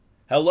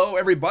Hello,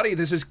 everybody.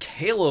 This is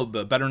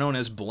Caleb, better known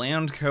as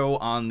Blandco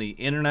on the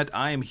internet.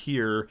 I am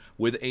here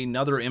with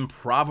another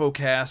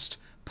Improvocast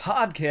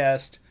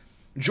podcast.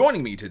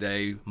 Joining me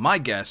today, my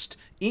guest,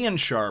 Ian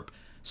Sharp,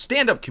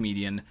 stand-up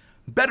comedian,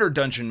 better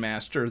dungeon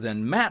master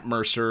than Matt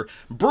Mercer,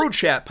 Brew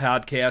Chat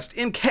podcast,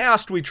 In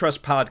Chaos We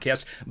Trust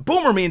podcast,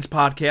 Boomer Means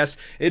podcast,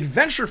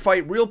 Adventure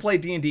Fight, Real Play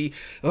D&D.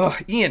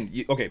 Ian,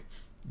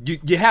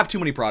 you have too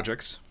many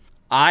projects.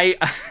 I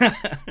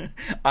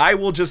I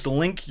will just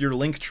link your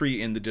link tree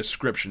in the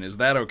description. Is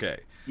that okay?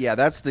 Yeah,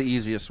 that's the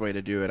easiest way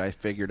to do it, I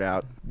figured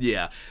out.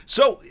 Yeah.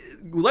 So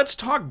let's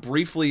talk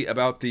briefly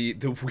about the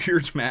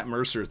weird Matt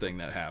Mercer thing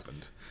that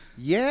happened.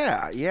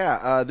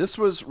 Yeah. This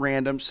was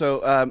random.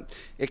 So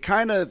it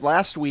kind of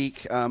last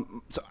week.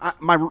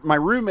 My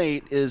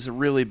roommate is a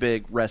really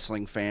big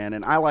wrestling fan,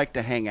 and I like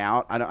to hang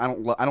out. I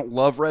don't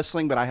love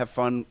wrestling, but I have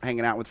fun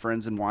hanging out with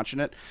friends and watching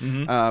it.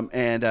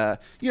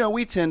 Mm-hmm.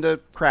 We tend to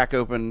crack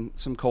open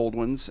some cold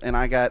ones, and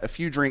I got a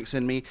few drinks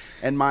in me.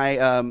 And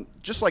my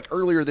just like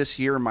earlier this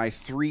year, my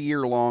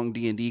 3-year-long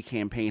D&D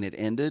campaign had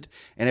ended,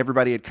 and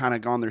everybody had kind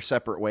of gone their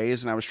separate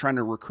ways. And I was trying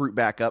to recruit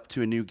back up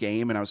to a new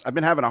game, and I've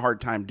been having a hard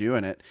time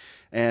doing it.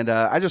 And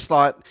I just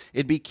thought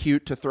it'd be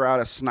cute to throw out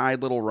a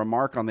snide little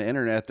remark on the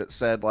internet that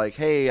said, like,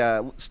 hey,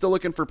 still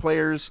looking for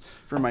players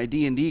for my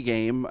D&D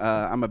game.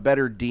 I'm a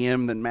better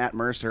DM than Matt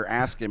Mercer.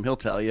 Ask him, he'll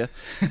tell you.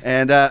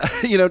 And, I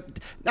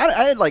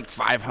had like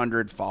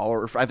 500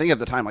 followers. I think at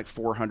the time, like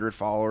 400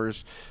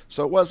 followers.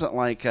 So it wasn't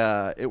like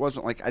I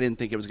didn't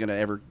think it was going to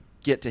ever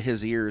get to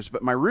his ears.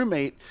 But my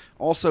roommate,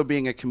 also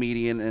being a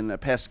comedian and a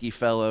pesky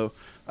fellow,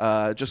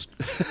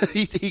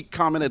 he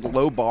commented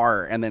low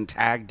bar and then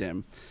tagged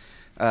him.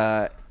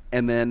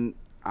 And then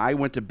I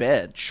went to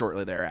bed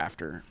shortly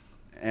thereafter,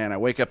 and I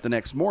wake up the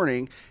next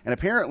morning, and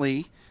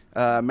apparently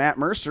Matt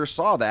Mercer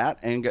saw that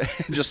and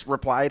just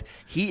replied,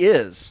 "He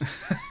is,"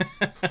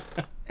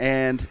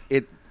 and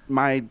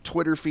my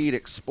Twitter feed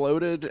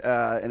exploded,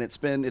 and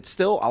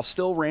I'll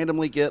still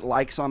randomly get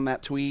likes on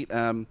that tweet.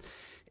 I've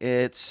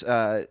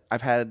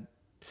had.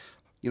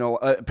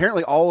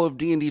 Apparently all of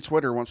D&D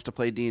Twitter wants to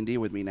play D&D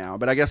with me now.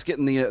 But I guess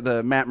getting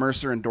the Matt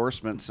Mercer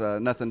endorsements,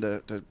 nothing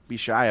to be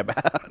shy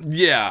about.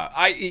 Yeah,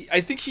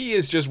 I think he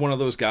is just one of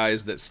those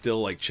guys that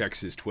still like checks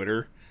his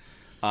Twitter.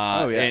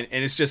 Oh yeah, and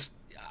it's just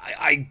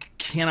I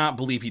cannot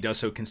believe he does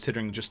so,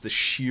 considering just the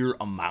sheer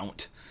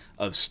amount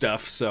of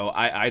stuff. So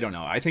I don't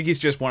know. I think he's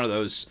just one of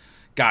those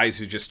guys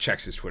who just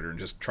checks his Twitter and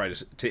just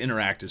tries to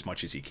interact as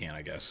much as he can,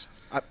 I guess.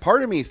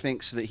 Part of me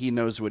thinks that he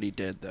knows what he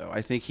did, though.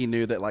 I think he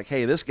knew that, like,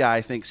 hey, this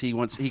guy thinks he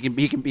can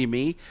be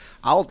me.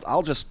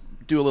 I'll just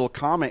do a little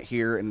comment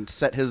here and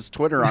set his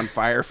Twitter on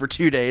fire for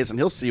 2 days, and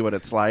he'll see what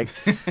it's like.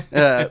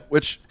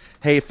 Which,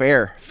 hey,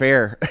 fair.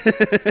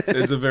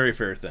 It's a very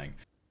fair thing.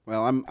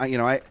 Well,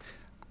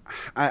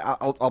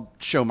 I'll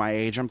show my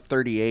age. I'm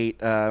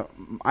 38.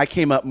 I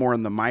came up more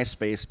in the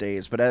MySpace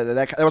days, but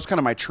that was kind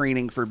of my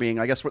training for being,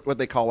 I guess, what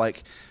they call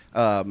like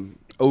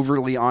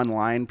overly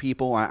online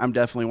people. I'm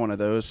definitely one of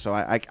those, so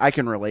I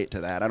can relate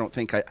to that. I don't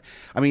think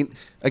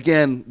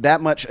again,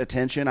 that much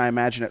attention, I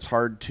imagine it's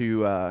hard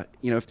to,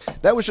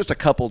 if that was just a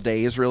couple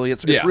days, really,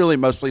 it's really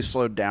mostly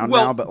slowed down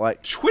now, but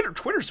like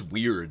Twitter's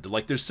weird.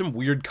 Like there's some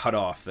weird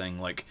cutoff thing.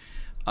 Like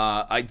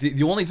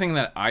the only thing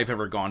that I've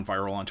ever gone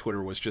viral on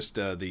Twitter was just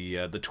the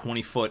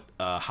 20-foot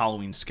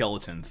Halloween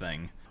skeleton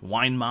thing.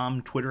 Wine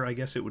Mom Twitter, I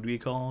guess it would be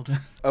called.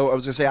 Oh, I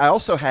was going to say, I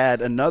also had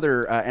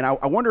another, and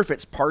I wonder if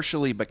it's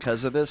partially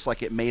because of this,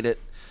 like it made it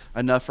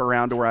enough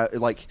around to where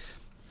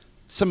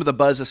some of the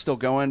buzz is still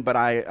going, but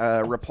I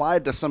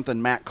replied to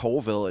something Matt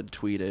Colville had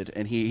tweeted,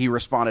 and he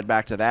responded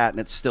back to that, and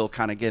it's still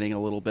kind of getting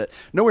a little bit,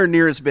 nowhere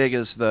near as big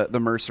as the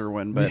Mercer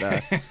one,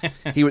 but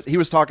he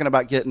was talking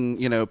about getting,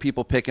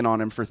 people picking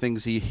on him for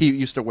things he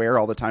used to wear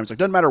all the time. It's like,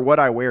 doesn't matter what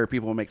I wear,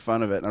 people will make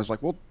fun of it. And I was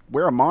like, well,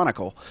 wear a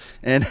monocle.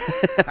 And,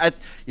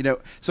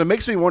 so it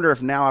makes me wonder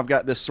if now I've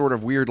got this sort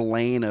of weird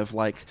lane of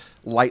like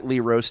lightly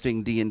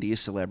roasting D&D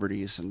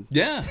celebrities, and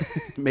yeah,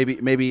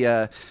 maybe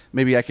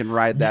I can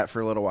ride that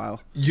for a little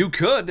while. You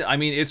could. I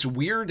mean, it's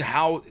weird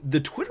how the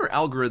Twitter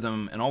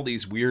algorithm and all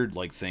these weird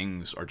like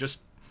things are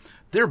just,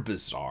 they're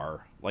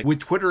bizarre. Like with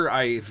Twitter,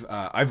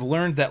 I've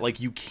learned that like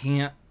you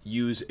can't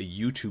use a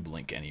YouTube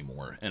link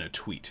anymore in a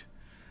tweet.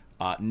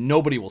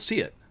 Nobody will see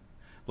it.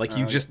 Like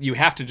you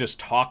have to just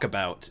talk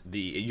about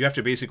you have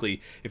to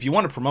basically, if you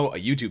want to promote a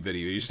YouTube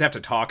video, you just have to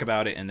talk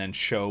about it and then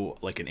show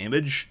like an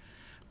image.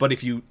 But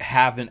if you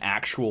have an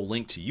actual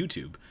link to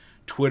YouTube,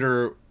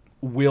 Twitter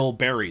will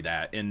bury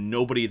that, and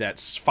nobody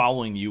that's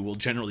following you will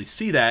generally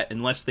see that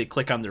unless they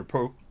click on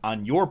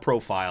on your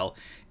profile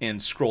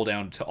and scroll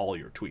down to all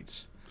your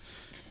tweets.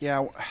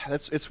 Yeah,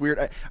 it's weird.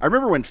 I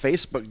remember when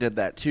Facebook did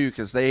that too,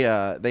 because they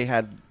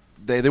had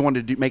they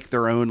wanted to make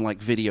their own like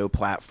video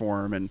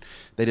platform, and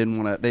they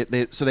didn't want to.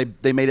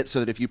 They made it so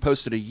that if you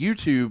posted a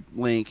YouTube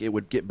link, it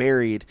would get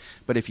buried,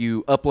 but if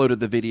you uploaded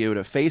the video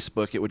to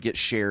Facebook, it would get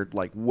shared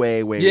like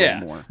way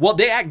more. Well,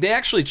 they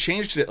actually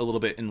changed it a little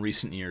bit in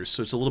recent years,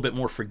 so it's a little bit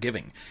more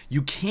forgiving.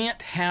 You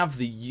can't have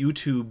the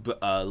YouTube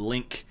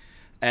link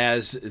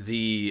as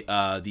the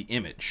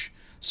image.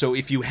 So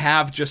if you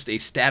have just a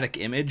static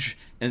image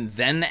and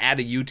then add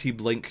a YouTube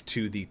link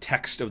to the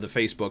text of the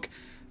Facebook,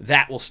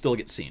 that will still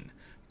get seen.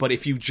 But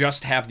if you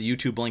just have the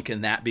YouTube link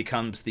and that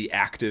becomes the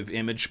active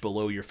image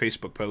below your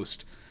Facebook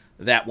post,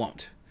 that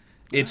won't.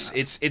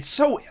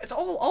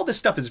 All this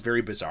stuff is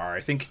very bizarre.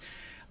 I think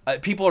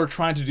people are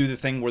trying to do the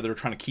thing where they're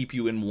trying to keep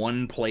you in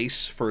one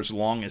place for as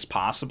long as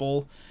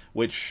possible,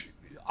 which,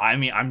 I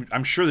mean,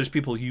 I'm sure there's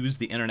people who use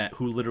the internet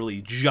who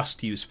literally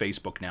just use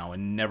Facebook now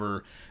and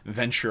never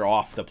venture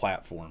off the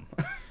platform.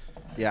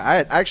 Yeah,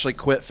 I actually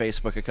quit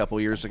Facebook a couple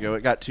years ago.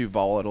 It got too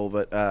volatile,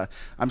 but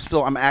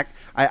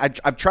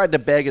I've tried to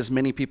beg as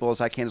many people as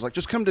I can. It's like,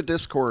 just come to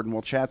Discord and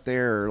we'll chat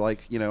there. Or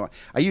like,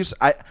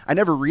 I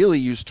never really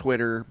used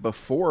Twitter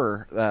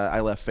before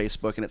I left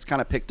Facebook, and it's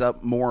kind of picked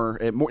up more,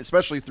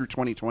 especially through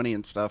 2020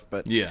 and stuff.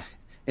 But Yeah.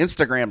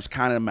 Instagram's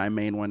kind of my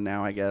main one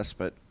now, I guess.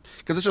 But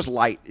because it's just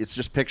light, it's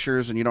just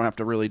pictures, and you don't have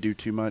to really do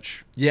too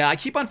much. Yeah, I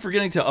keep on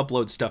forgetting to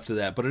upload stuff to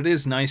that, but it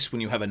is nice when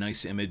you have a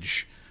nice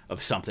image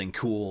of something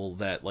cool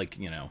that, like,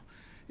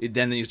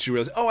 then you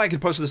realize, oh, I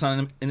could post this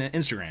on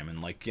Instagram,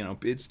 and, like,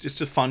 it's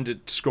just fun to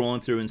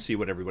scrolling through and see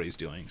what everybody's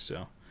doing.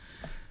 So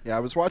yeah, I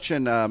was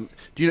watching. Do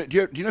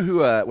you know who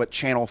what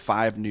Channel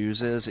 5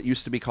 News is? It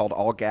used to be called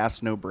All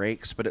Gas No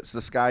Breaks, but it's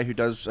this guy who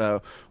does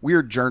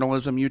weird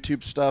journalism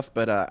YouTube stuff.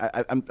 But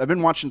I've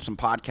been watching some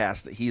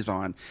podcasts that he's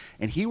on,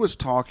 and he was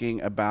talking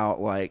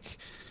about, like,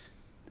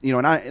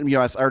 and I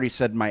already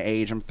said my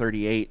age. I'm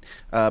 38,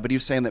 but he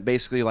was saying that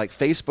basically, like,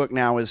 Facebook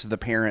now is the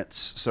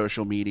parents'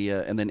 social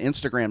media, and then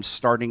Instagram's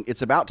starting.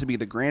 It's about to be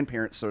the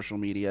grandparents' social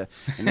media,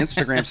 and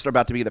Instagram's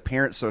about to be the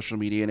parents' social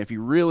media. And if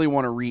you really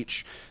want to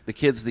reach the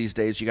kids these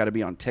days, you got to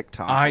be on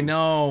TikTok. I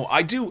know.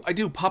 I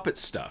do puppet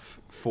stuff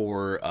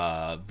for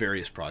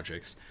various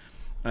projects,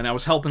 and I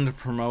was helping to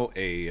promote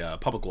a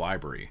public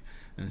library,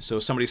 and so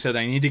somebody said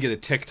I need to get a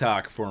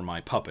TikTok for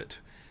my puppet.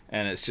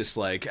 And it's just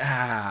like,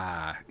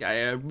 it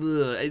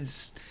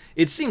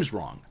seems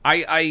wrong.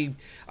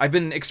 I've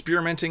been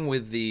experimenting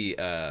with the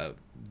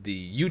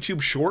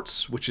YouTube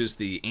Shorts, which is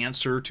the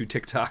answer to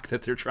TikTok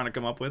that they're trying to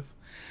come up with.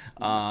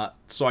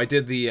 So I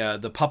did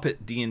the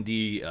puppet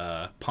D&D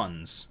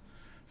puns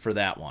for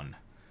that one,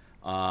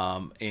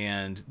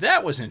 and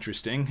that was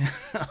interesting.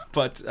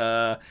 But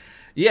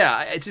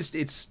yeah,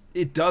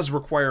 it does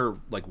require,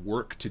 like,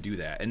 work to do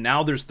that. And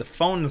now there's the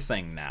phone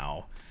thing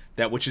now.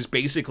 Which is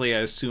basically,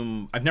 I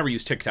assume, I've never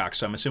used TikTok,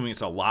 so I'm assuming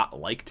it's a lot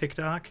like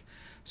TikTok.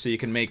 So you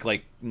can make,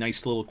 like,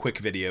 nice little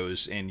quick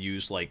videos and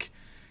use, like,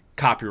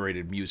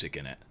 copyrighted music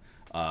in it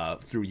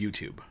through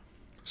YouTube.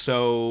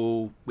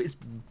 So it's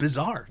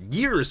bizarre.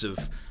 Years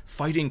of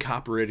fighting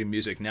copyrighted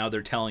music. Now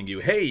they're telling you,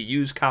 hey,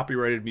 use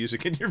copyrighted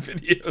music in your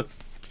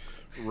videos.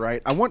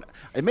 Right.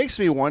 It makes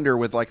me wonder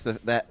with, like,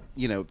 the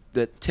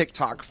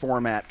TikTok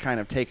format kind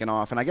of taken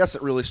off, and I guess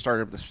it really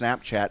started with the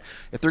Snapchat.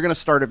 If they're going to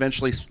start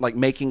eventually, like,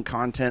 making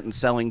content and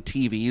selling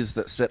TVs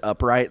that sit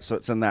upright, so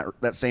it's in that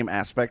same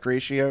aspect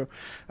ratio.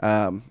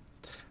 I don't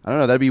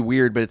know. That'd be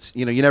weird, but it's,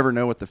 you never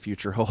know what the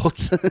future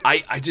holds.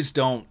 I just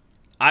don't.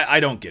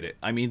 I don't get it.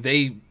 I mean,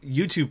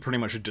 YouTube pretty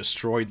much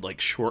destroyed, like,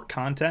 short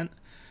content,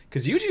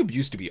 because YouTube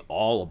used to be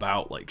all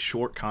about, like,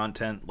 short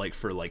content, like,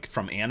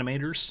 from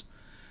animators.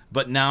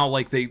 But now,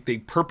 like, they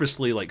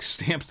purposely, like,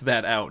 stamped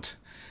that out,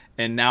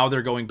 and now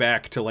they're going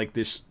back to, like,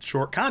 this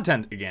short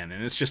content again,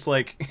 and it's just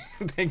like,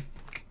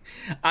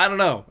 I don't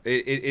know.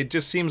 It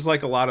just seems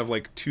like a lot of,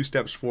 like, 2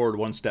 steps forward,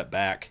 1 step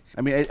back.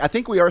 I mean, I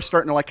think we are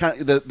starting to, like,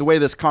 kind of the way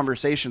this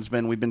conversation's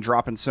been. We've been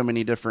dropping so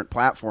many different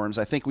platforms.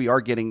 I think we are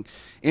getting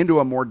into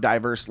a more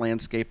diverse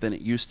landscape than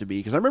it used to be.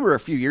 Because I remember a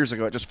few years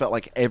ago, it just felt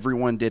like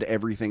everyone did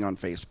everything on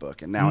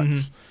Facebook, and now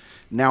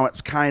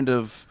it's kind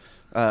of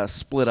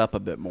split up a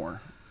bit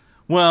more.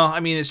 Well, I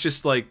mean, it's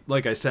just like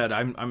I said,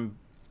 I'm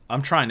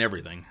trying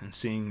everything and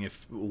seeing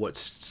if what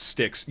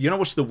sticks. You know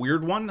what's the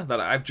weird one that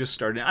I've just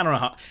started? I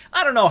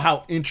don't know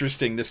how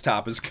interesting this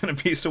topic is going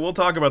to be. So we'll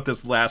talk about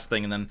this last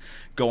thing and then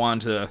go on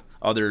to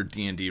other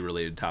D&D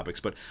related topics.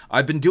 But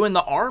I've been doing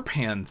the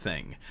RPAN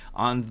thing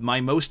on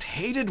my most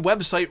hated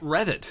website,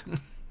 Reddit.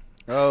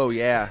 Oh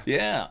yeah,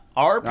 yeah,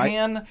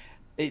 RPAN.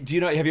 Do you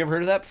know? Have you ever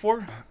heard of that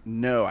before?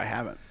 No, I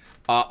haven't.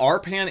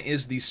 RPAN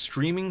is the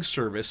streaming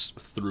service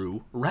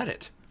through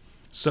Reddit.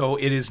 So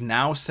it is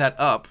now set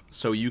up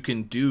so you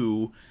can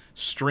do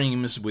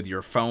streams with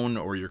your phone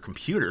or your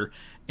computer,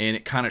 and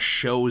it kind of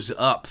shows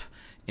up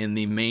in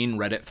the main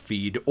Reddit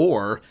feed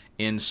or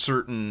in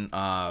certain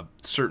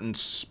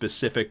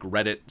specific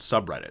Reddit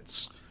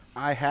subreddits.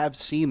 I have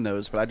seen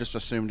those, but I just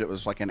assumed it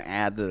was like an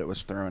ad that it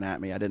was throwing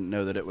at me. I didn't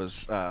know that it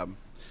was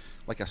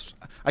I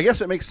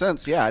guess it makes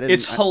sense. Yeah,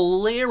 it's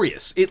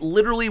hilarious. It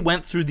literally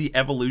went through the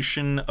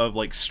evolution of,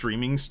 like,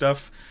 streaming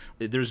stuff.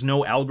 There's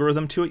no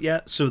algorithm to it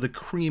yet, so the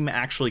cream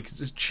actually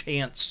gets a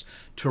chance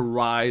to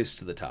rise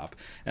to the top.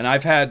 And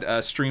I've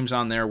had streams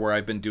on there where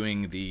I've been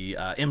doing the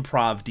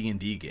improv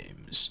D&D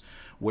games,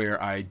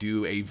 where I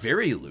do a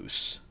very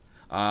loose.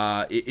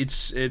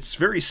 It's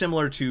very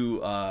similar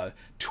to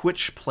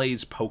Twitch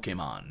Plays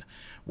Pokemon,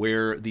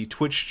 where the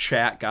Twitch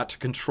chat got to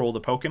control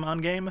the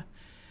Pokemon game.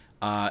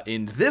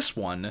 In this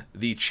one,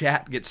 the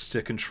chat gets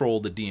to control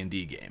the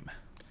D&D game.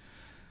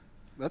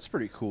 That's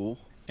pretty cool.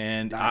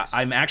 And Nice.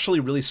 I'm actually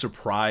really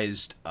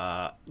surprised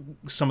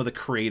some of the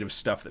creative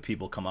stuff that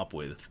people come up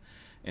with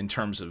in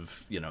terms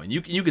of, and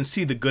you can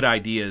see the good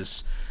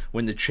ideas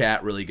when the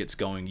chat really gets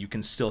going. You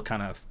can still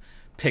kind of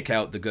pick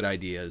out the good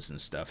ideas and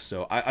stuff.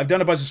 So I've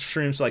done a bunch of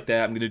streams like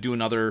that. I'm going to do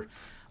another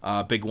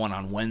big one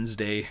on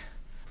Wednesday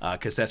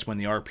because that's when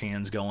the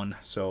RPN's going.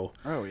 So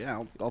Oh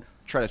yeah, I'll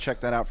try to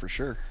check that out for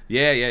sure.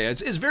 yeah.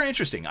 It's very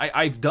interesting.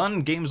 I've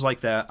done games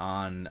like that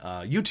on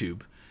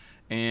YouTube,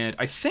 and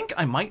I think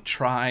I might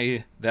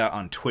try that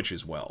on Twitch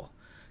as well,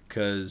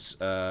 because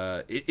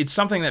it's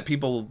something that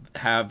people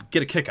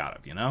get a kick out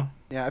of,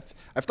 Yeah,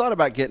 I've thought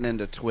about getting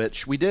into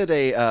Twitch. We did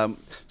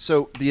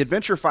so the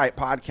Adventure Fight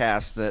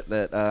podcast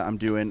that I'm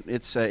doing.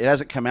 It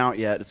hasn't come out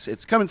yet.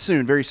 It's coming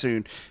soon, very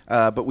soon.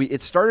 But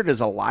it started as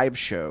a live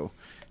show,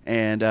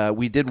 and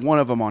we did one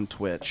of them on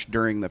Twitch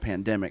during the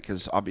pandemic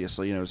because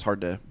obviously it was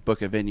hard to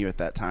book a venue at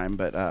that time.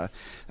 But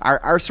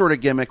our sort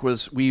of gimmick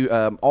was we get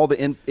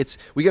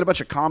a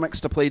bunch of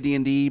comics to play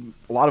D&D.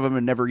 A lot of them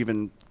have never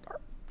even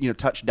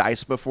touched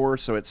dice before,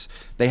 so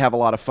they have a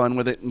lot of fun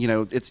with it.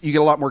 You get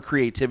a lot more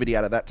creativity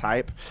out of that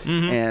type.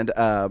 And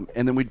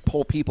then we'd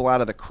pull people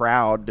out of the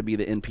crowd to be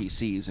the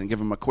NPCs and give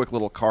them a quick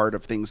little card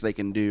of things they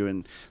can do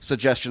and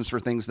suggestions for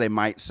things they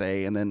might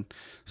say, and then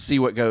see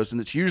what goes. And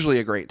it's usually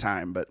a great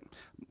time, but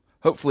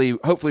hopefully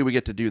we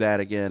get to do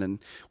that again. And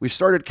we've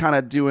started kind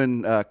of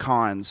doing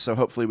cons, so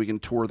hopefully we can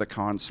tour the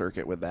con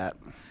circuit with that.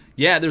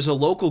 Yeah, there's a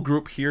local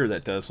group here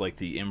that does like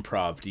the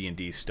improv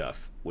D&D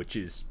stuff, which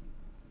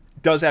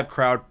does have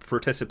crowd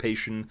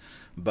participation,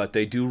 but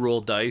they do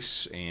roll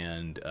dice,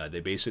 and they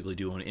basically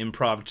do an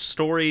improv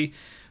story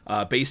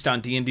based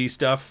on D&D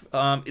stuff.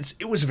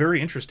 It was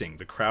very interesting.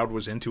 The crowd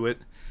was into it.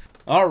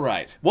 All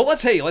right. Well,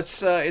 let's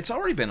it's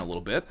already been a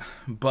little bit,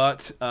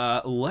 but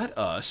let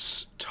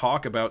us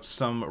talk about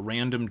some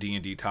random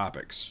D&D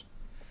topics.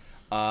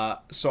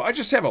 So I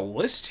just have a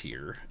list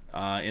here,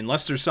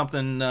 unless there's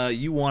something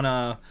you want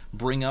to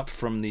bring up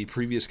from the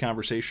previous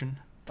conversation.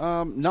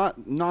 Not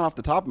off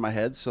the top of my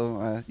head,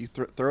 so you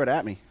throw it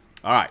at me.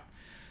 All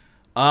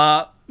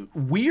right.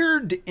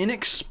 Weird,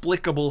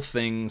 inexplicable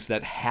things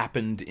that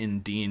happened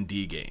in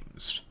D&D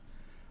games.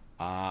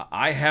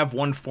 I have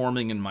one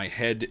forming in my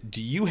head.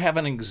 Do you have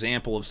an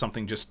example of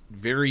something just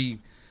very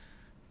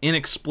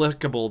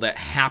inexplicable that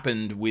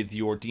happened with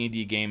your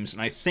D&D games?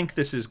 And I think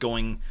this is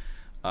going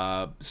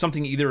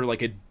something either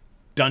like a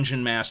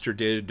dungeon master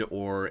did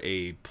or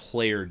a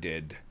player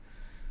did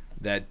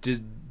that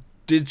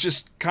did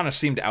just kind of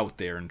seemed out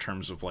there in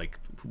terms of like,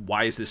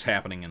 why is this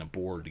happening in a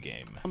board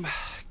game?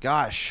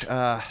 Gosh,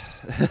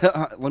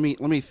 let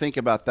me think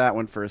about that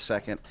one for a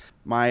second.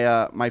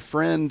 My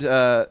friend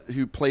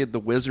who played the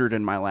wizard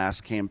in my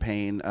last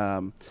campaign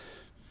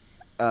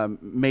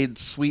made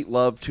sweet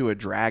love to a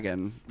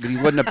dragon, but he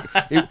wouldn't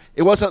have.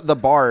 It wasn't the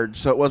bard,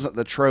 so it wasn't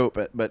the trope,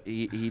 but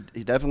he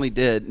definitely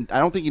did. I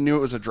don't think he knew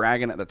it was a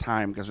dragon at the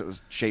time because it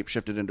was shape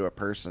shifted into a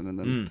person, and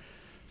then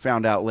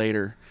found out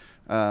later.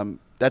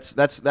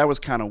 That was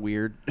kind of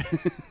weird.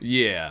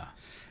 Yeah.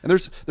 And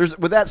there's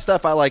with that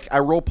stuff, I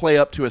role play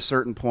up to a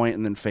certain point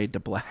and then fade to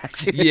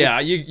black.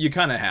 Yeah, you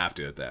kind of have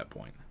to at that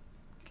point.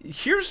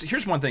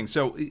 Here's one thing.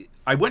 So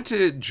I went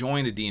to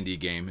join a D&D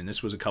game, and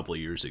this was a couple of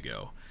years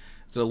ago.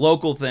 It's a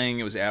local thing.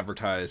 It was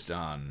advertised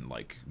on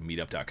like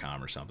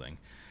meetup.com or something.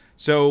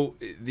 So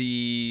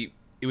it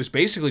was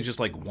basically just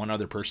like one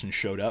other person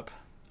showed up,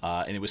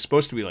 and it was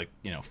supposed to be like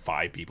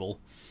 5 people.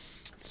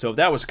 So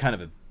that was kind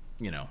of a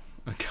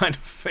kind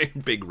of a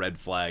big red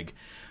flag.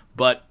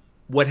 But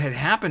what had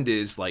happened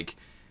is like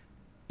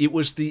it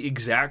was the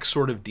exact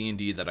sort of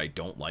D&D that I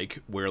don't like,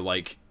 where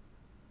like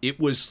it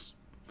was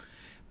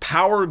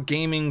power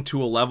gaming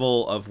to a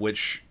level of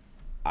which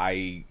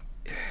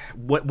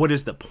what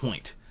is the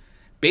point?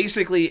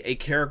 Basically a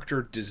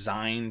character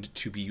designed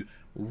to be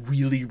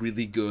really,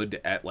 really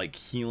good at like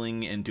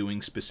healing and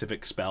doing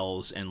specific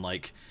spells and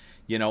like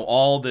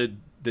all the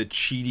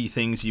cheaty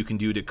things you can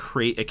do to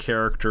create a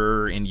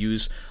character and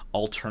use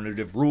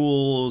alternative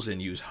rules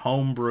and use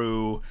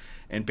homebrew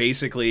and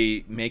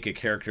basically make a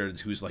character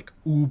who's like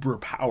uber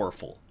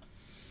powerful.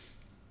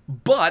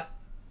 But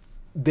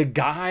the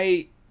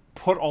guy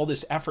put all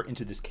this effort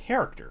into this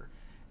character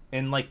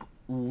and like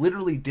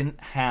literally didn't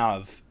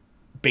have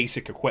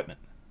basic equipment.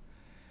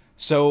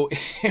 So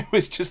it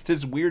was just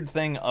this weird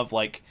thing of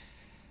like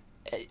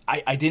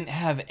I didn't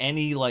have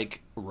any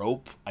like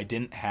rope. I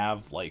didn't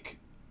have like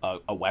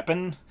a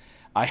weapon.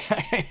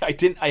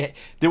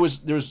 There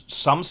was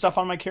some stuff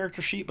on my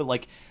character sheet, but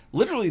like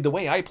literally the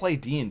way I play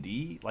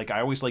D&D, like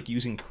I always like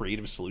using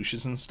creative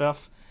solutions and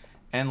stuff,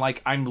 and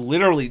like I'm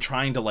literally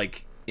trying to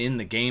like in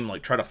the game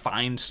like try to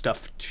find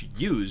stuff to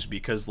use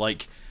because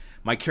like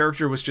my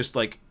character was just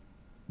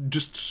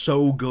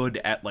so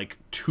good at like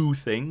 2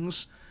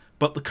 things,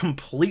 but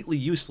completely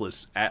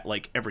useless at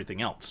like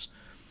everything else.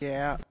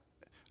 Yeah,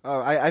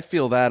 I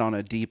feel that on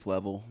a deep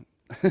level.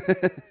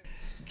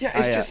 Yeah,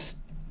 it's just.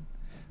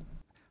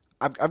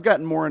 I've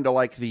gotten more into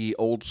like the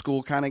old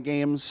school kind of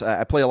games.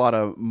 I play a lot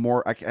of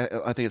more. I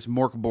think it's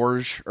Merc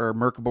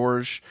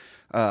Borge,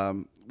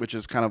 which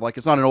is kind of like,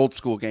 it's not an old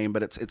school game,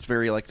 but it's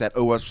very like that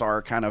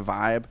OSR kind of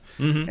vibe.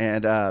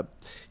 And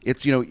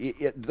it's,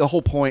 the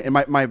whole point. And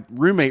my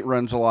roommate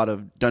runs a lot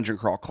of Dungeon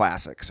Crawl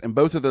Classics, and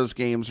both of those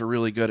games are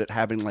really good at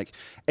having like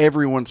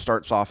everyone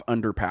starts off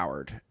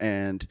underpowered,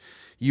 and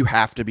you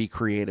have to be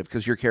creative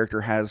because your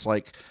character has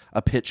like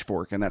a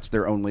pitchfork and that's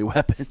their only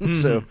weapon.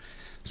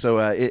 So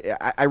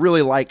I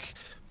really like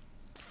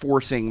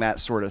forcing that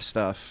sort of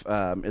stuff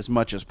as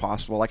much as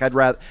possible. Like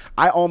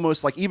I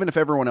almost like, even if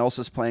everyone else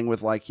is playing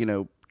with like,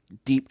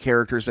 deep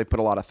characters they put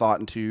a lot of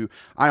thought into,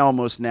 I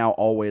almost now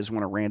always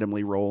want to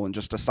randomly roll and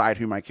just decide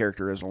who my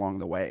character is along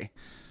the way.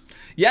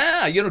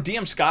 Yeah,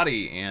 DM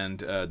Scotty and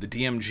the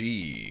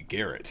DMG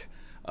Garrett,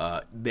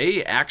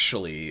 they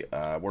actually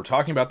were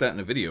talking about that in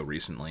a video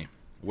recently,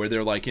 where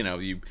they're like,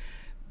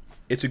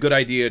 it's a good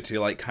idea to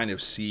like kind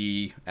of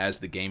see as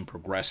the game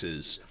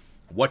progresses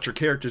what your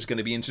character is going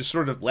to be, and just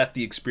sort of let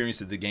the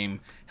experience of the game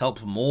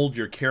help mold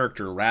your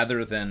character,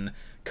 rather than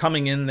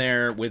coming in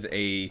there with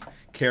a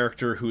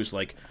character who's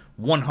like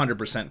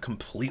 100%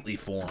 completely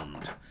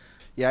formed.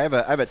 Yeah, I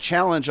have a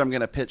challenge I'm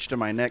going to pitch to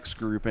my next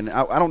group, and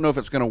I don't know if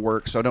it's going to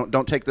work, so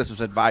don't take this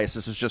as advice.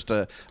 This is just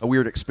a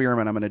weird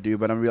experiment I'm going to do,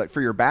 but I'm going to be like,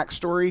 for your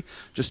backstory,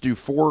 just do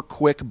 4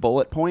 quick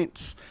bullet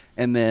points,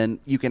 and then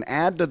you can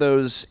add to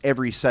those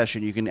every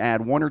session. You can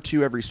add 1 or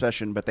 2 every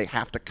session, but they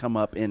have to come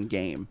up in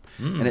game.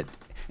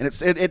 And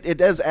it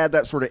does add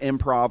that sort of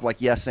improv,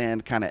 like yes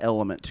and kind of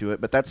element to it.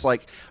 But that's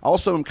like,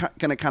 also I'm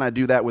going to kind of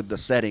do that with the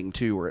setting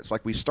too, where it's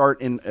like we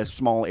start in a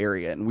small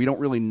area and we don't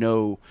really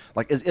know,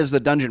 like as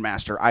the dungeon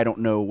master, I don't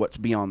know what's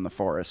beyond the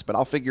forest, but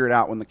I'll figure it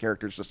out when the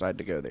characters decide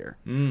to go there.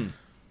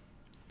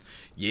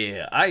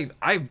 Yeah,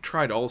 I've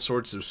tried all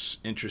sorts of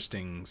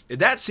interesting.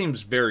 That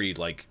seems very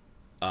like,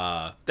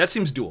 that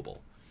seems doable.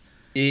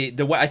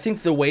 I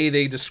think the way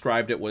they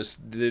described it was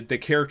the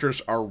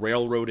characters are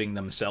railroading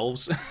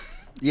themselves.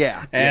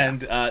 Yeah.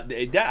 And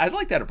I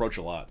like that approach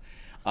a lot.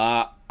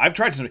 I've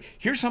tried some.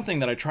 Here's something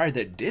that I tried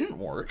that didn't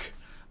work.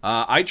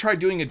 I tried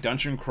doing a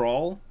dungeon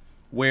crawl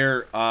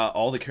where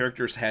all the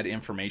characters had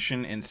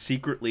information, and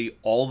secretly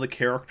all the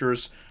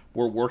characters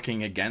were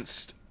working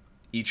against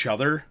each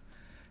other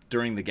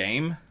during the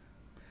game.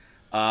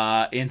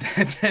 And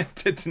that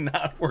did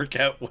not work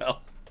out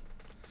well.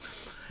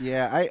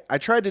 Yeah, I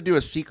tried to do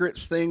a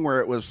secrets thing where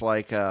it was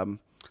like,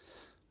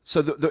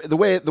 so the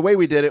way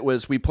we did it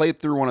was we played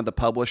through one of the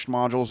published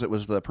modules. It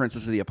was the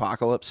Princess of the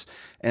Apocalypse,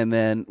 and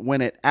then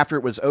after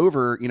it was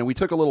over, we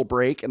took a little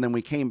break, and then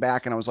we came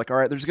back, and I was like, all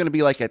right, there's going to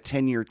be like a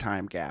 10-year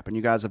time gap, and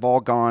you guys have all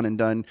gone and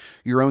done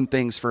your own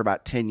things for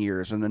about 10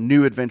 years, and the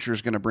new adventure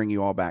is going to bring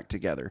you all back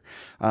together.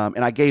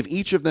 And I gave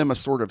each of them a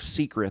sort of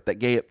secret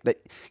that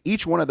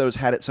each one of those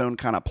had its own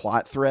kind of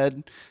plot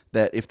thread,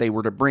 that if they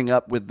were to bring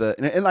up with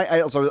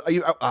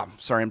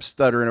sorry, I'm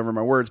stuttering over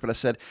my words, but I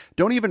said,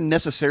 don't even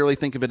necessarily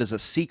think of it as a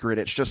secret.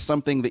 It's just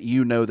something that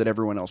that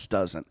everyone else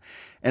doesn't.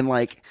 And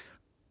like,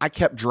 I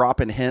kept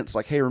dropping hints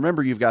like, hey,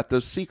 remember, you've got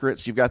those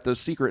secrets,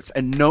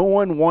 and no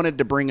one wanted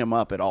to bring them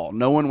up at all.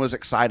 No one was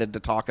excited to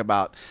talk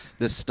about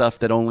this stuff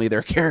that only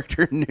their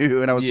character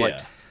knew. And I was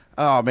like,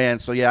 oh man.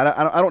 So yeah,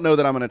 I don't know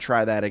that I'm going to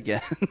try that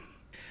again.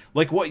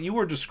 Like what you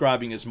were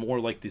describing is more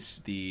like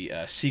the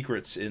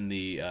secrets in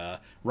the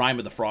Rime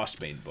of the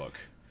Frostbane book.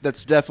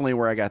 That's definitely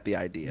where I got the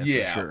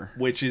idea, for sure.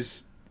 Which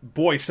is,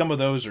 boy, some of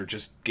those are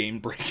just game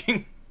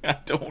breaking. I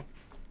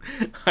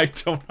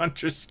don't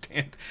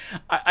understand.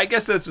 I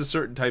guess that's a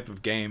certain type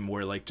of game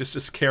where like just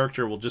this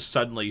character will just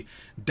suddenly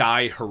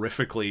die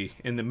horrifically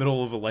in the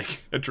middle of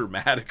a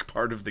dramatic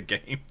part of the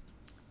game.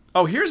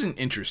 Oh, here's an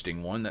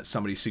interesting one that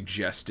somebody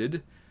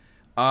suggested.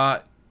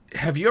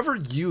 Have you ever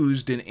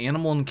used an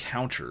animal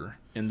encounter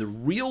in the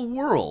real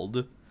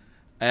world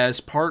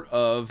as part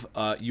of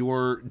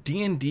your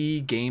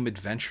D&D game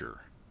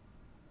adventure?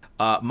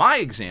 My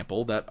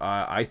example that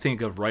I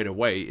think of right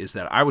away is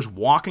that I was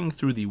walking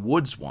through the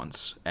woods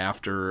once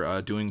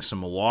after doing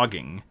some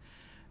logging,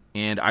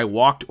 and I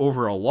walked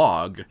over a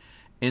log,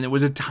 and it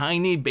was a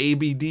tiny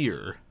baby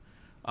deer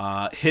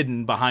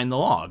hidden behind the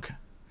log.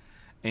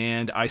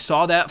 And I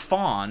saw that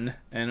fawn,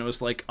 and it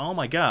was like, oh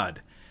my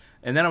god.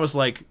 And then I was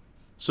like,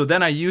 so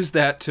then I used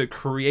that to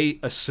create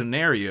a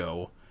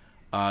scenario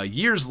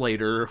years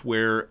later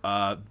where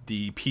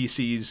the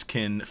PCs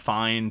can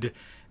find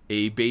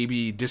a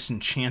baby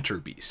disenchanter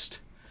beast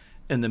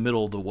in the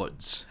middle of the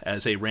woods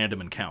as a random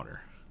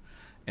encounter.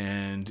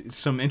 And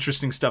some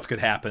interesting stuff could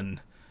happen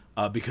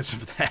because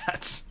of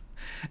that.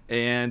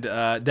 And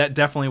that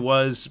definitely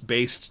was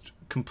based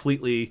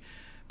completely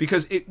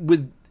because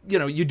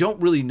you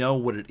don't really know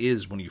what it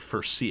is when you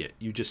first see it.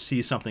 You just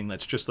see something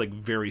that's just like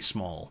very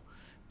small.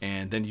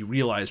 And then you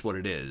realize what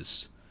it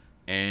is,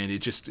 and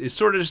it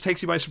sort of just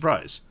takes you by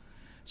surprise.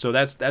 So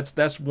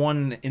that's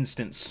one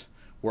instance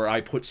where I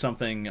put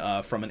something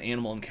from an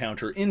animal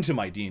encounter into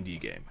my D&D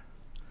game.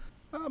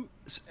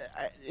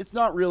 It's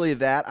not really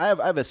that. I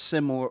have a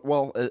similar.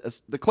 Well,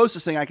 the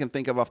closest thing I can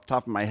think of off the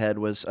top of my head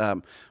was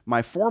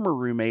my former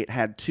roommate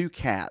had two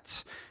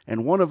cats,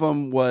 and one of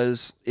them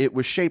was it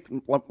was shaped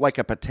like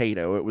a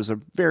potato. It was a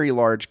very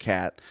large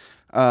cat.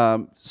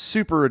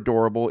 Super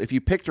adorable. If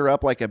you picked her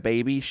up like a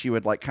baby, she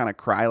would like kind of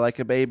cry like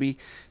a baby,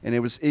 and it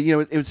was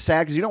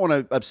sad because you don't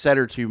want to upset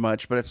her too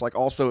much, but it's like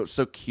also it's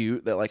so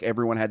cute that like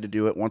everyone had to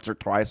do it once or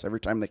twice every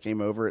time they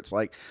came over. It's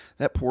like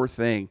that poor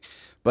thing.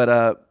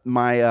 But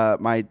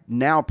my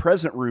now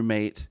present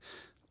roommate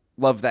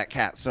loved that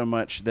cat so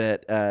much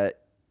that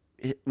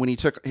when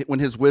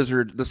his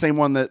wizard, the same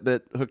one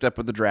that hooked up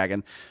with the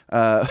dragon,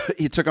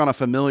 he took on a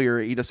familiar.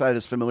 He decided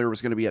his familiar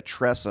was going to be a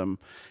Tressum,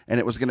 and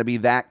it was going to be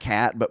that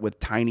cat, but with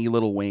tiny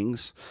little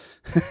wings.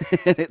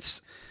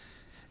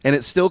 and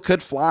it still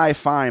could fly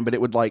fine, but it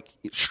would like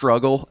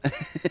struggle,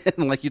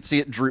 and like you'd see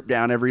it droop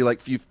down every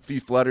like few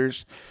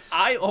flutters.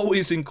 I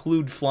always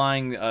include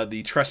flying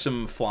the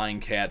Tressum flying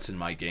cats in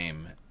my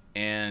game,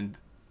 and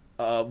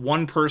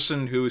one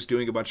person who was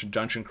doing a bunch of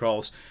dungeon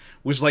crawls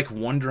was like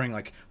wondering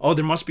like, oh,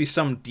 there must be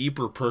some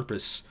deeper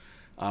purpose.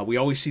 We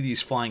always see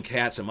these flying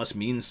cats; it must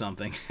mean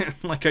something.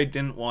 Like I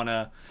didn't want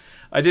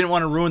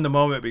to ruin the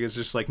moment because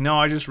just like, no,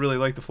 I just really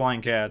like the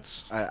flying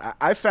cats.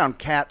 I found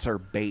cats are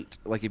bait.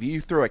 Like if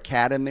you throw a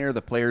cat in there,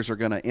 the players are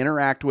going to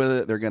interact with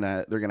it. They're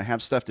gonna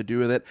have stuff to do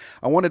with it.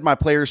 I wanted my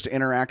players to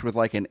interact with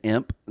like an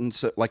imp, and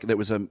so like that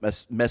was a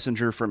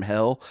messenger from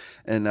hell,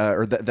 and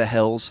or the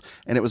hells,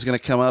 and it was going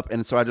to come up,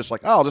 and so I just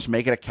like, oh, I'll just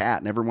make it a cat,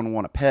 and everyone will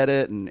want to pet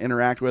it and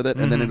interact with it,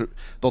 and then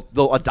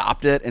they'll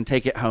adopt it and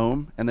take it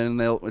home, and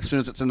then as soon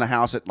as it's in the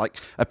house, it like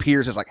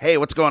appears as like, hey,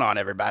 what's going on,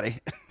 everybody?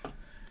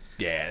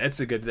 Yeah, that's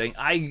a good thing.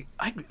 I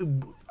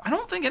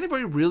don't think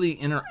anybody really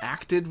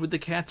interacted with the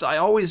cats. I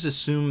always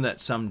assume that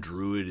some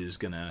druid is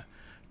gonna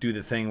do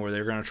the thing where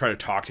they're gonna try to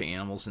talk to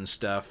animals and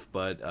stuff,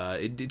 but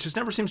it just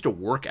never seems to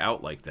work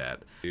out like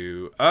that.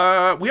 We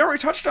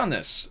already touched on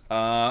this,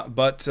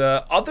 but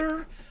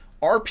other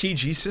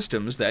RPG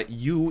systems that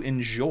you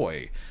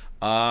enjoy.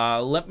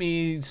 Let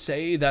me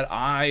say that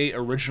I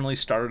originally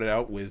started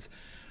out with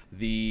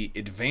the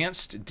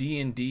Advanced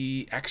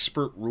D&D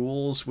Expert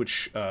Rules,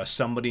 which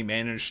somebody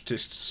managed to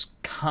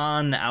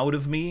con out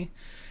of me,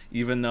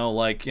 even though,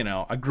 like, you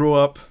know, I grew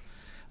up,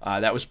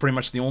 that was pretty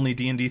much the only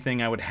D&D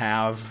thing I would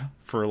have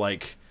for,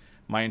 like,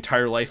 my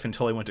entire life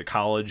until I went to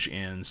college,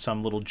 and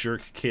some little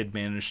jerk kid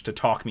managed to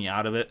talk me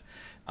out of it.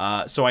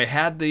 So I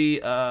had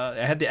the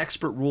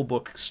Expert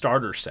Rulebook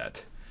starter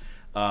set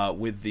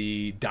with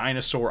the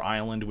Dinosaur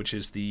Island, which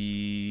is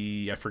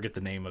I forget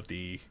the name of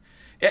the...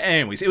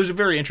 Anyways, it was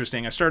very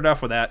interesting. I started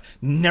off with that,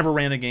 never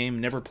ran a game,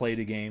 never played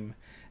a game.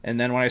 And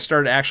then when I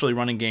started actually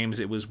running games,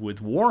 it was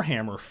with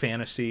Warhammer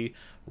Fantasy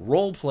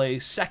Roleplay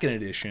 2nd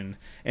Edition.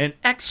 An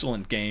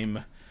excellent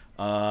game.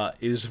 It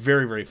is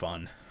very, very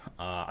fun.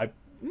 I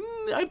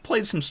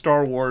played some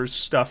Star Wars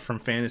stuff from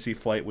Fantasy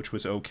Flight, which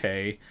was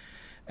okay.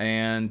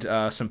 And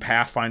some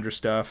Pathfinder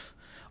stuff.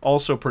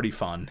 Also pretty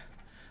fun.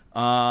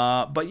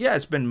 But yeah,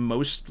 it's been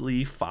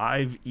mostly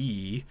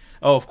 5e.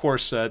 Oh, of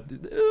course,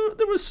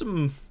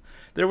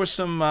 there was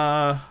some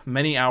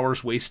many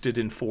hours wasted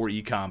in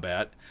 4e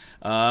combat,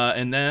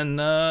 and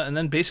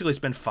then basically it's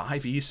been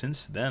 5e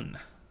since then.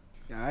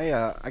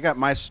 Yeah, I got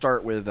my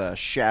start with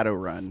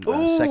Shadowrun,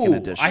 2nd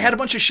edition. I had a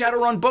bunch of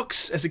Shadowrun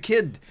books as a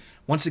kid.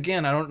 Once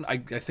again, I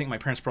think my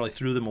parents probably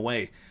threw them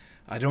away.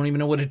 I don't even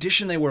know what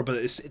edition they were,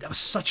 but that was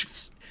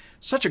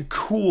such a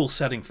cool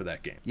setting for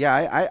that game.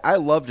 Yeah, I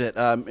loved it.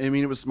 I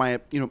mean, it was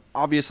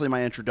obviously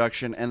my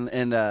introduction,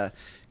 and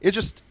it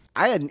just.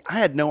 I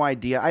had no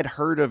idea. I'd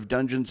heard of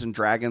Dungeons and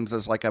Dragons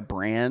as like a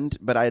brand,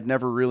 but I had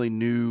never really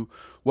knew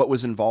what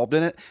was involved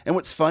in it. And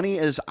what's funny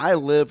is I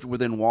lived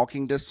within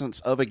walking distance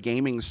of a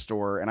gaming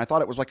store, and I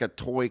thought it was like a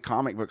toy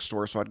comic book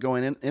store. So I'd go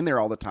in there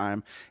all the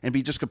time and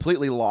be just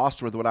completely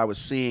lost with what I was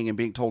seeing and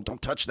being told,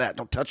 "Don't touch that,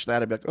 don't touch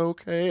that." I'd be like,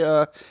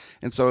 "Okay,"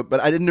 and so, but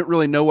I didn't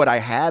really know what I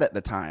had at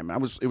the time. It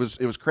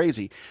was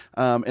crazy.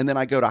 And then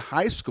I go to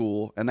high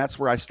school, and that's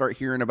where I start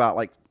hearing about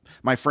like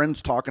my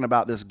friends talking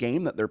about this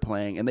game that they're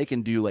playing, and they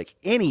can do like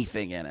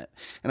anything in it.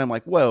 And I'm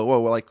like, whoa,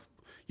 like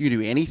you can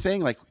do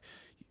anything? Like,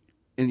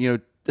 and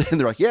and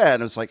they're like, yeah.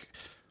 And it's like,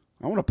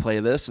 I want to play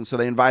this. And so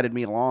they invited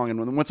me along.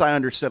 And once I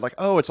understood like,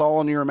 oh, it's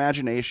all in your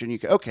imagination.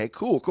 Okay,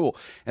 cool.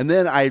 And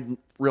then I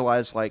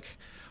realized like,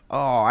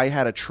 oh, I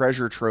had a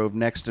treasure trove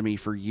next to me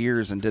for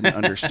years and didn't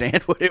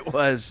understand what it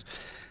was.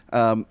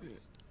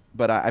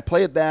 But I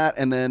played that,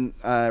 and then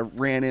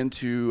ran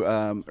into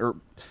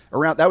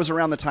that was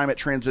around the time it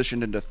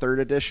transitioned into 3rd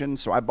edition.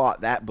 So I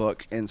bought that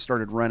book and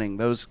started running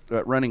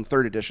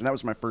 3rd edition. That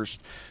was my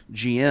first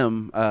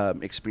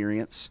GM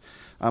experience.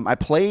 I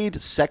played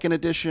 2nd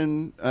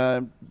edition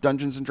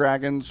Dungeons and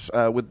Dragons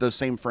with those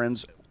same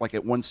friends, like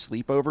at one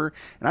sleepover,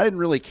 and I didn't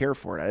really care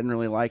for it. I didn't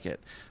really like it.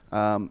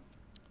 And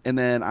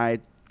then I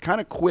kind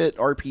of quit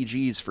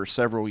RPGs for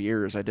several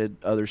years. I did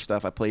other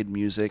stuff. I played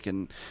music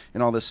and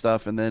all this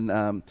stuff. And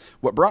then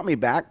what brought me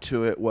back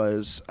to it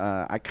was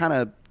I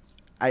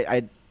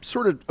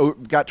sort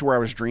of got to where I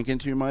was drinking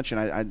too much, and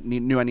I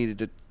knew I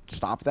needed to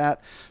stop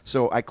that.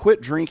 So I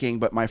quit drinking,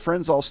 but my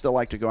friends all still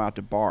like to go out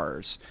to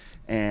bars.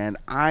 And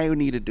I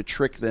needed to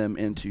trick them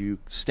into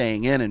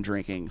staying in and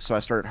drinking. So I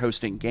started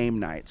hosting game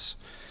nights.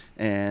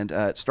 And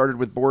it started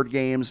with board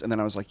games. And then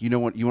I was like, you know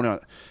what, you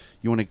want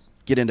to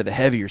get into the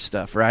heavier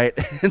stuff, right?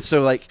 And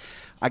so like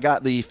I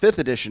got the 5th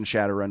edition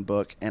Shadowrun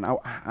book, and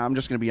I'm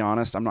just going to be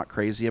honest, I'm not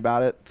crazy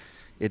about it.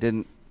 It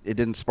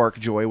didn't spark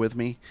joy with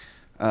me.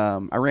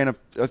 I ran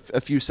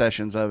a few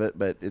sessions of it,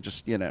 but it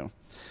just,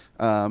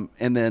 and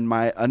then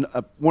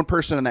one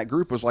person in that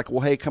group was like,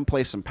 well, hey, come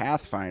play some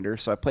Pathfinder.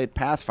 So I played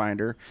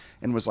Pathfinder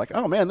and was like,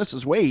 oh man, this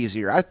is way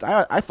easier. I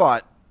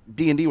thought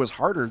D&D was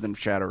harder than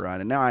Shadowrun,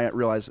 and now I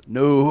realize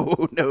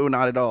no,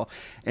 not at all.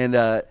 And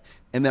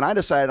then I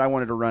decided I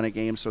wanted to run a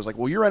game, so I was like,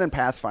 well, you're running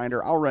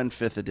Pathfinder, I'll run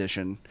 5th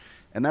edition.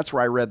 And that's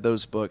where I read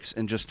those books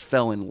and just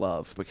fell in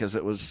love, because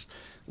it was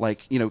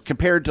like,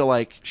 compared to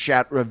like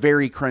a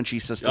very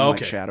crunchy system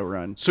like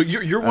Shadowrun. So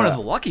you're one of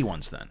the lucky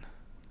ones then.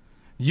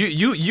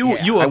 You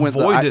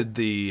avoided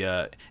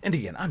and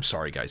again, I'm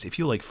sorry guys, if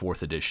you like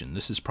 4th edition,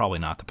 this is probably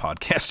not the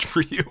podcast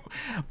for you,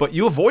 but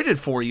you avoided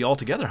 4E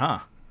altogether, huh?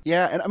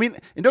 Yeah, and I mean,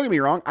 and don't get me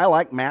wrong, I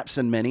like maps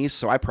and minis,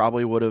 so I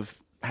probably would have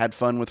had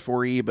fun with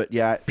 4E, but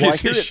yeah, well,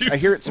 I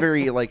hear it's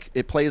very like,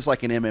 it plays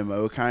like an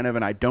MMO kind of,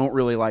 and I don't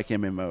really like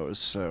MMOs.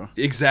 So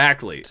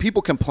exactly,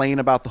 people complain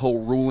about the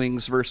whole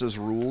rulings versus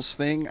rules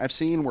thing I've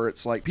seen, where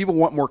it's like people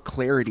want more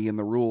clarity in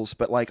the rules,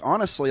 but like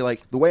honestly,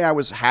 like the way I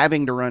was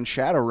having to run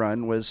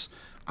Shadowrun was,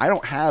 I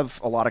don't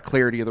have a lot of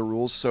clarity of the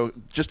rules, so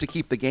just to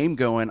keep the game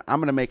going, I'm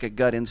going to make a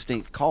gut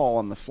instinct call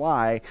on the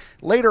fly.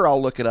 Later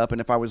I'll look it up, and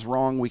if I was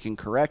wrong, we can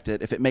correct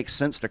it, if it makes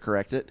sense to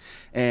correct it.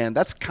 And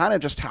that's kind of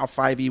just how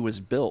 5e was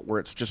built, where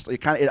it's just,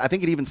 I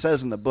think it even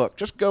says in the book,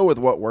 just go with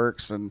what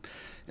works, and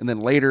then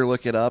later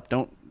look it up.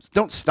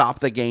 Don't stop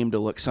the game to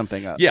look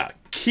something up. Yeah,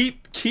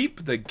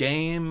 keep the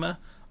game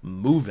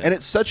moving. And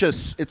it's such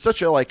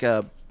a like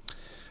a,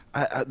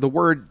 the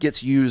word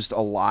gets used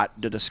a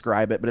lot to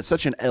describe it, but it's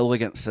such an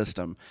elegant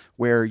system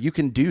where you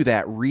can do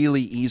that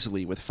really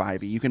easily with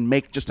 5e. You can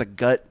make just a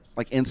gut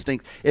like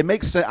instinct. It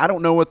makes sense. I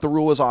don't know what the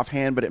rule is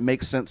offhand, but it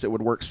makes sense it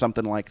would work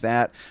something like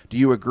that. Do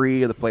you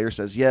agree? The player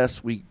says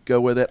yes, we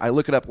go with it. I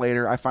look it up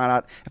later. I find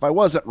out if I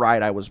wasn't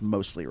right, I was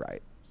mostly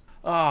right.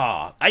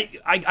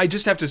 I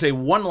just have to say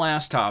one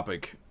last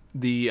topic.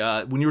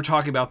 When you were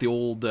talking about the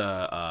old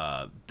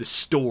the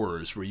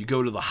stores where you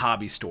go to the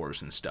hobby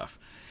stores and stuff,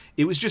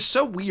 it was just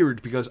so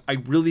weird because I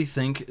really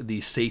think the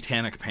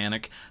Satanic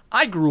Panic.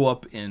 I grew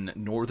up in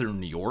northern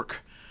New York,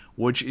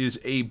 which is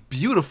a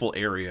beautiful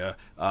area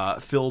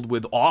filled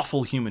with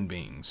awful human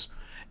beings,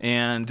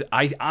 and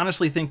I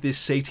honestly think this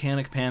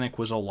Satanic Panic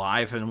was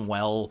alive and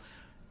well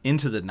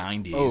into the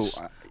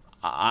 90s.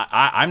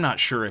 I'm not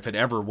sure if it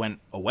ever went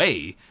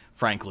away,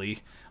 frankly,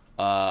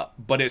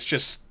 but it's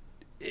just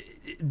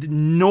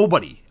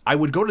nobody. I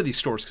would go to these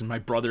stores because my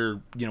brother,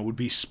 would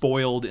be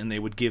spoiled, and they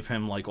would give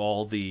him like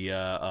all the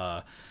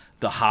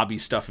hobby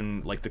stuff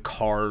and like the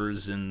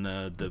cars and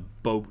the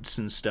boats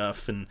and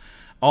stuff and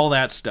all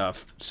that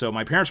stuff. So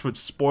my parents would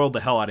spoil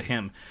the hell out of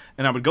him,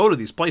 and I would go to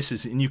these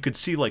places and you could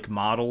see like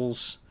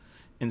models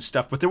and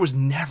stuff, but there was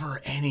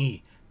never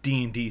any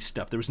D&D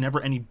stuff. There was never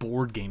any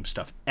board game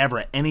stuff ever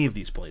at any of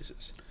these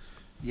places.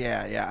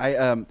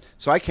 Yeah.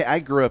 I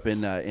grew up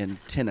in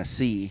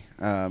Tennessee,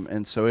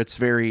 and so it's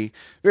very,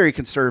 very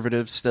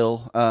conservative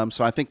still.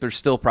 So I think there's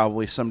still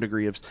probably some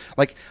degree of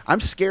like, I'm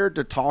scared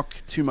to talk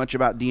too much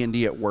about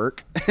D&D at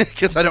work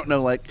because I don't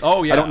know I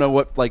don't know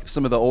what like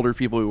some of the older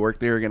people who work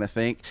there are gonna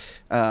think.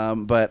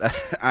 But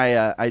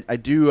I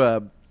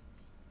do.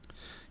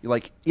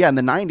 Like, yeah, in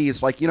the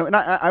 90s, like, and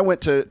I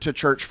went to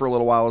church for a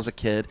little while as a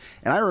kid,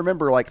 and I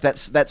remember, like,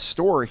 that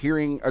store,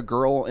 hearing a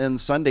girl in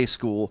Sunday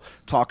school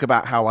talk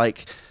about how,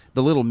 like,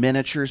 the little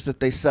miniatures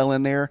that they sell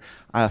in there,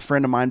 a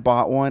friend of mine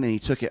bought one, and he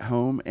took it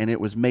home, and it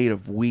was made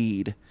of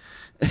weed.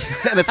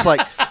 And it's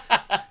like,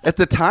 at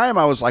the time,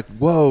 I was like,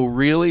 whoa,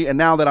 really? And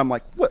now that I'm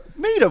like, what?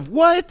 Made of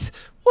what?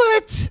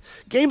 What?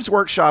 Games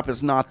Workshop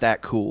is not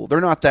that cool.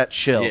 They're not that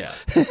chill. Yeah.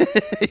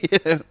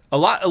 A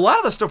lot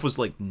of the stuff was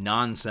like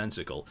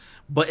nonsensical.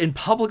 But in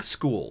public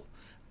school,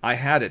 I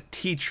had a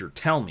teacher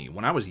tell me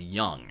when I was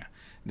young,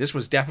 this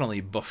was definitely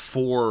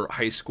before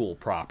high school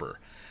proper,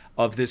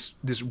 of this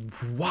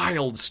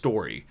wild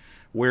story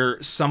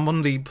where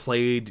somebody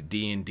played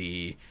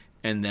D&D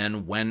and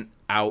then went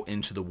out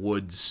into the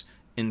woods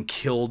and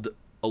killed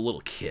a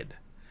little kid.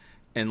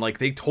 And like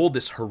they told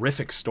this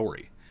horrific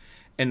story.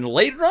 And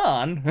later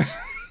on,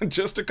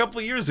 just a couple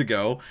of years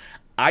ago,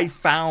 I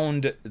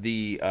found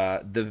the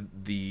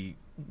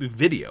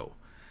video,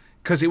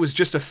 because it was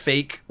just a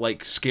fake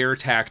like scare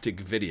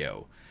tactic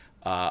video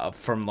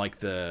from like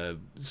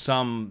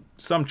some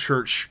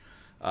church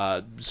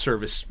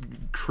service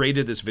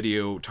created this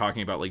video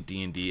talking about like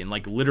D&D, and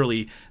like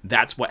literally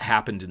that's what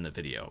happened in the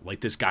video. Like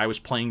this guy was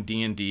playing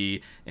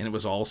D&D and it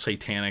was all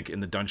satanic,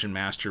 and the dungeon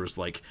master was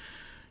like,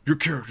 "Your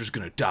character's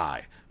gonna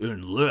die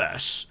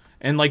unless."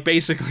 And like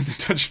basically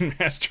the dungeon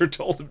master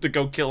told him to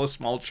go kill a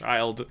small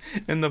child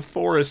in the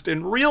forest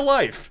in real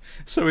life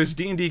so his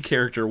D&D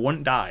character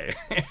wouldn't die.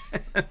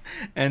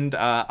 And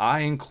I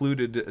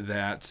included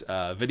that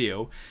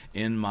video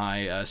in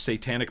my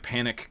Satanic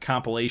Panic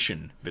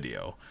compilation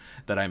video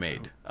that I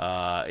made.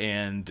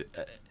 And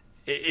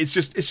it's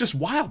just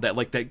wild that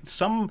like that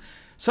some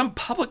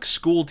public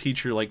school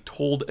teacher like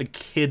told a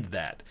kid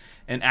that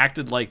and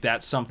acted like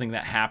that's something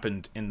that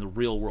happened in the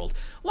real world.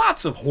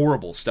 Lots of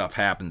horrible stuff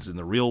happens in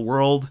the real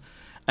world,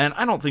 and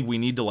I don't think we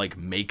need to like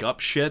make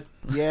up shit.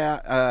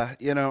 Yeah,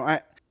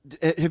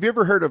 have you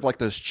ever heard of like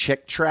those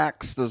Chick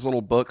Tracts, those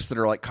little books that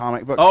are like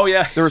comic books? Oh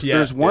yeah,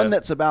 there's one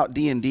that's about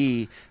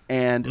D&D,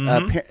 and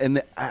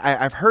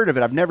I've heard of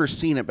it. I've never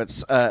seen it,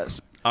 but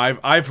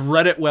I've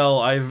read it well.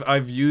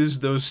 I've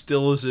used those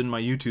stills in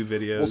my YouTube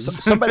videos.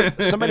 Well,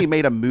 somebody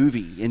made a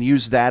movie and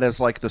used that as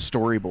like the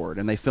storyboard,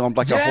 and they filmed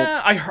like a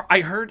whole. I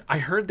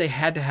heard they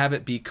had to have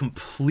it be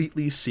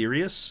completely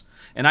serious.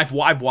 And I've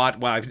watched.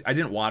 Well, I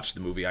didn't watch the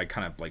movie. I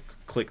kind of like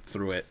clicked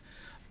through it.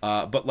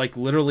 But like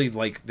literally,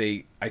 like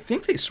I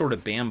think they sort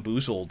of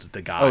bamboozled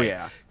the guy. Oh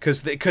yeah,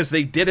 because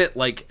they did it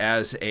like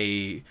as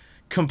a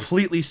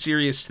completely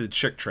serious to the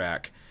Chick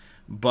Tract,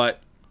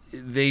 but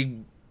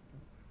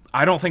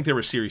I don't think they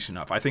were serious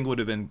enough. I think it would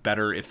have been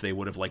better if they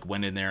would have like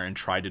went in there and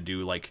tried to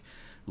do like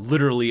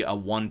literally a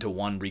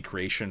 1-to-1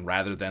 recreation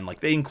rather than like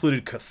they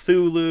included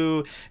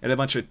Cthulhu and a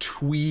bunch of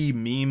twee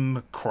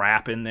meme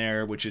crap in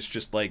there, which is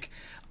just like,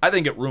 I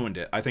think it ruined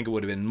it. I think it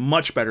would have been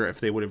much better if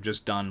they would have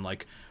just done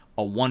like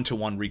a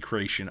 1-to-1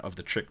 recreation of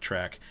the Chick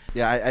Tract.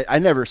 Yeah, I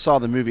never saw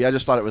the movie. I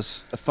just thought it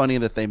was funny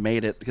that they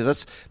made it,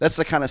 because that's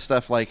the kind of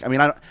stuff like, I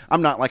mean,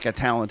 I'm not like a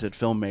talented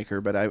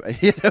filmmaker, but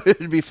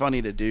it'd be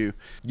funny to do.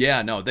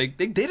 Yeah, no, they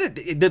did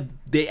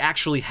it. They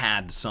actually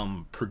had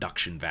some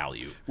production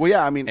value. Well,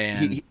 yeah, I mean,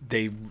 and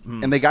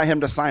they got him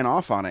to sign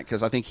off on it,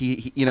 because I think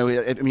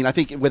I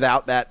think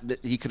without that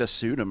he could have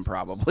sued him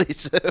probably.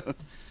 So.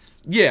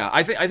 Yeah,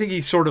 I think he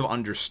sort of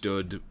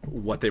understood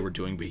what they were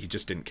doing, but he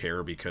just didn't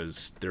care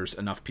because there's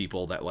enough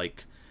people that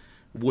like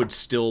would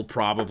still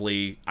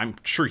probably. I'm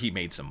sure he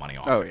made some money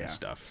off it and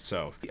stuff.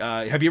 So,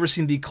 have you ever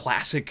seen the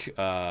classic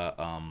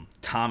Tom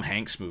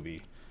Hanks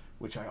movie,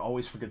 which I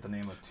always forget the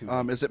name of too?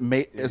 Is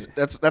it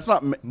that's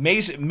not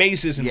Mazes and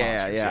Monsters?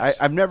 Yeah.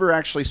 I've never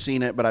actually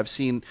seen it, but I've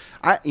seen.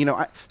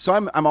 So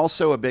I'm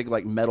also a big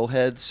like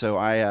metalhead. So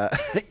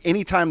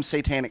anytime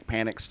Satanic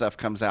Panic stuff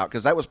comes out,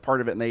 because that was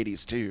part of it in the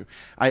 '80s too,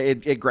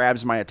 it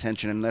grabs my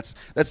attention, and that's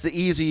the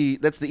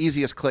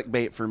easiest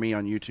clickbait for me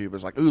on YouTube.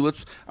 Is like,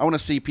 I want to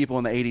see people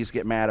in the '80s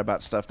get mad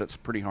about stuff that's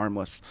pretty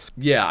harmless.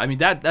 Yeah, I mean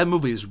that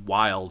movie is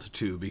wild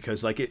too,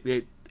 because like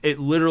it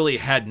literally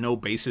had no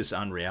basis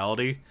on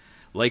reality.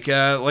 Like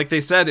they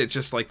said, it's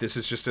just like, this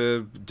is just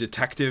a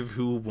detective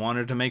who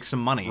wanted to make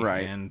some money.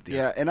 Right. And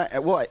yeah, and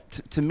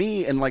to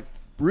me, and like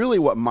really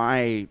what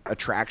my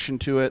attraction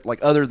to it, like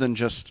other than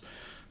just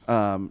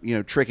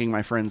tricking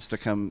my friends to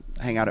come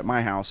hang out at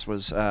my house,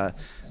 was I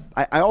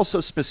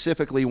also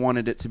specifically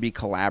wanted it to be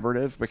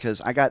collaborative,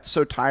 because I got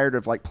so tired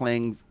of like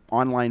playing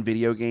online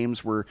video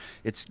games where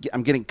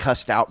I'm getting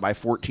cussed out by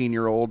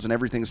 14-year-olds and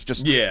everything's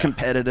just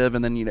competitive,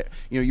 and then you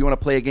want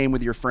to play a game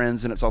with your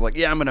friends and it's all like,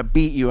 yeah, I'm gonna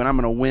beat you and I'm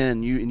gonna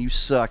win you and you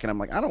suck, and I'm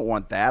like, I don't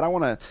want that. I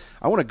want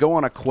to go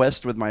on a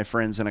quest with my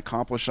friends and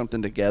accomplish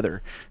something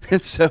together.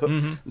 And so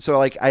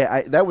like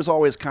I that was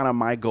always kind of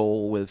my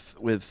goal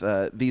with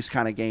these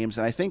kind of games,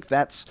 and I think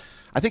I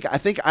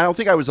don't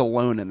think I was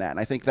alone in that, and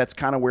I think that's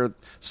kind of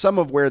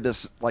where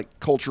this like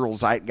cultural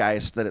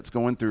zeitgeist that it's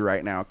going through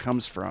right now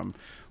comes from,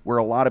 where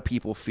a lot of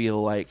people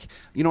feel like,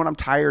 I'm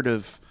tired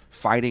of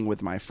fighting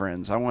with my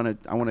friends. I want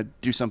to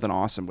do something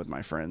awesome with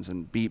my friends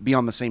and be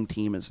on the same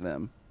team as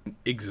them.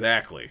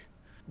 Exactly.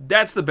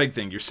 That's the big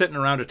thing. You're sitting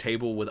around a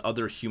table with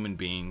other human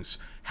beings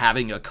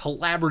having a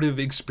collaborative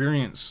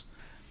experience.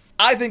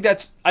 I think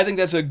that's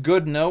a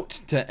good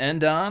note to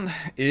end on.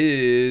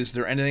 Is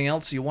there anything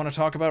else you want to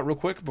talk about real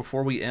quick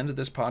before we end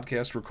this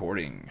podcast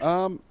recording?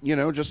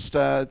 Just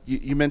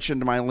you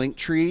mentioned my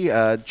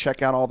Linktree.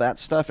 Check out all that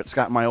stuff. It's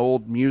got my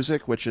old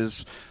music, which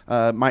is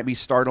might be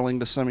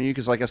startling to some of you,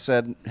 because like I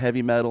said,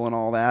 heavy metal and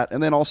all that.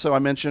 And then also I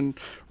mentioned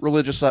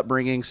religious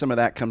upbringing. Some of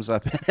that comes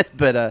up in it,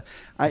 but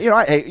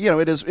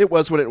it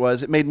was what it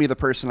was. It made me the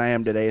person I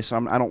am today. So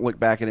I don't look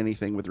back at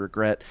anything with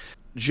regret.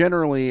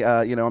 Generally,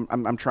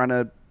 I'm trying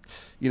to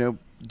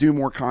do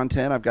more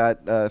content. I've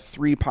got 4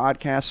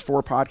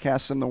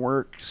 podcasts in the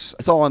works.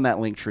 It's all on that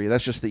Linktree.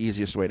 That's just the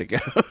easiest way to go.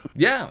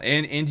 Yeah,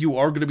 and you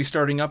are going to be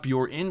starting up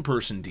your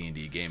in-person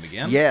D&D game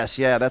again. Yes,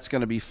 yeah, that's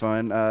going to be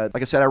fun.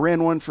 Like I said, I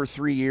ran one for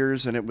 3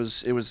 years, and it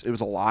was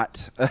a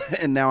lot.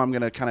 And now I'm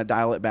going to kind of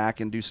dial it back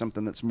and do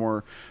something that's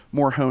more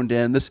honed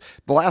in. The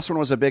last one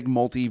was a big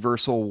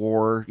multiversal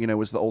war.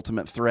 Was the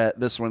ultimate threat.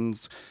 This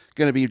one's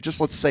going to be just,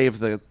 let's save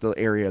the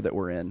area that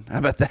we're in. How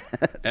about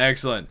that?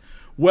 Excellent.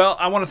 Well,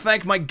 I want to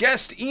thank my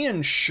guest,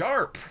 Ian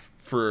Sharp,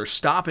 for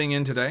stopping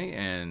in today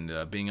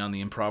and being on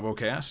the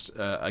Improvocast.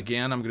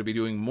 Again, I'm going to be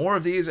doing more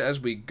of these as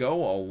we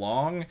go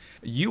along.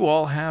 You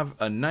all have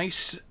a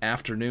nice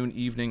afternoon,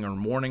 evening, or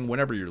morning,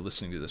 whenever you're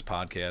listening to this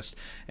podcast.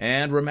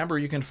 And remember,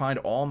 you can find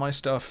all my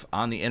stuff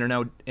on the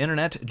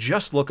internet.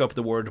 Just look up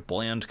the word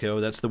Blandco.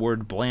 That's the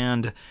word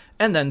bland,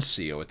 and then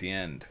CO at the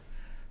end.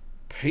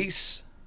 Peace.